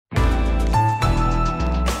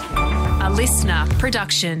listener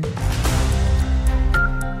production.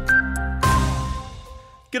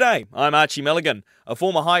 G'day, I'm Archie Milligan. A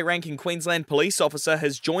former high-ranking Queensland police officer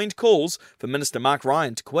has joined calls for Minister Mark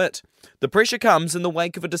Ryan to quit. The pressure comes in the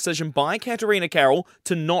wake of a decision by Katarina Carroll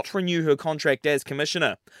to not renew her contract as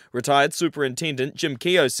Commissioner. Retired Superintendent Jim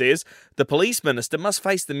Keogh says the police minister must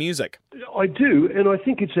face the music. I do, and I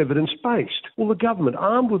think it's evidence-based. Well, the government,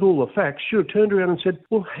 armed with all the facts, should have turned around and said,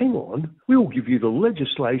 well, hang on, we'll give you the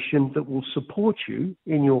legislation that will support you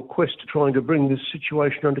in your quest to trying to bring this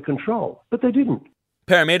situation under control. But they didn't.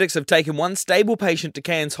 Paramedics have taken one stable patient to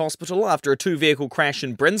Cairns Hospital after a two-vehicle crash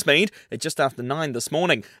in Brinsmead at just after 9 this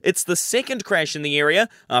morning. It's the second crash in the area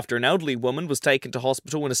after an elderly woman was taken to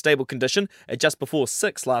hospital in a stable condition at just before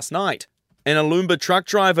 6 last night. An Aloomba truck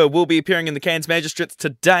driver will be appearing in the Cairns Magistrates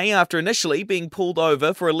today after initially being pulled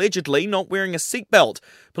over for allegedly not wearing a seatbelt.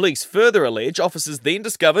 Police further allege officers then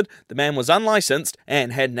discovered the man was unlicensed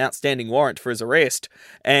and had an outstanding warrant for his arrest.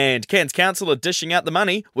 And Cairns Council are dishing out the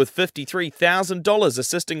money with $53,000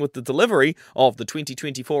 assisting with the delivery of the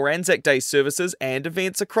 2024 Anzac Day services and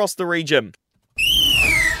events across the region.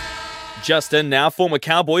 Just in now, former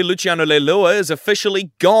Cowboy Luchiano Leilua is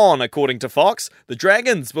officially gone, according to Fox. The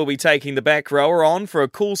Dragons will be taking the back rower on for a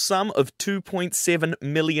cool sum of $2.7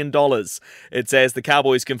 million. It's as the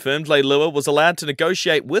Cowboys confirmed Leilua was allowed to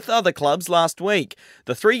negotiate with other clubs last week.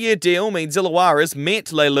 The 3-year deal means Illawarra's met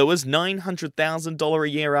Leilua's $900,000 a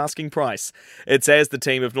year asking price. It's as the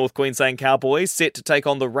team of North Queensland Cowboys, set to take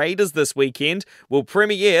on the Raiders this weekend, will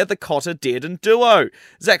premiere the Cotter Dearden duo.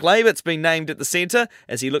 Zach Labert's been named at the centre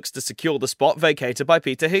as he looks to secure the spot vacated by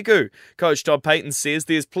Peter Higu. Coach Todd Payton says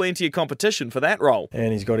there's plenty of competition for that role.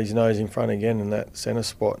 And he's got his nose in front again in that centre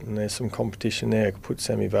spot, and there's some competition there. Put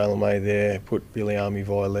Sammy Valemay there, put Billy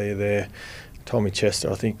Army-Viley there. Tommy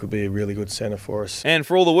Chester, I think, would be a really good centre for us. And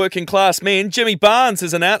for all the working class men, Jimmy Barnes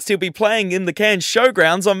has announced he'll be playing in the Cairns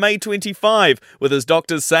Showgrounds on May 25, with his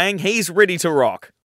doctors saying he's ready to rock.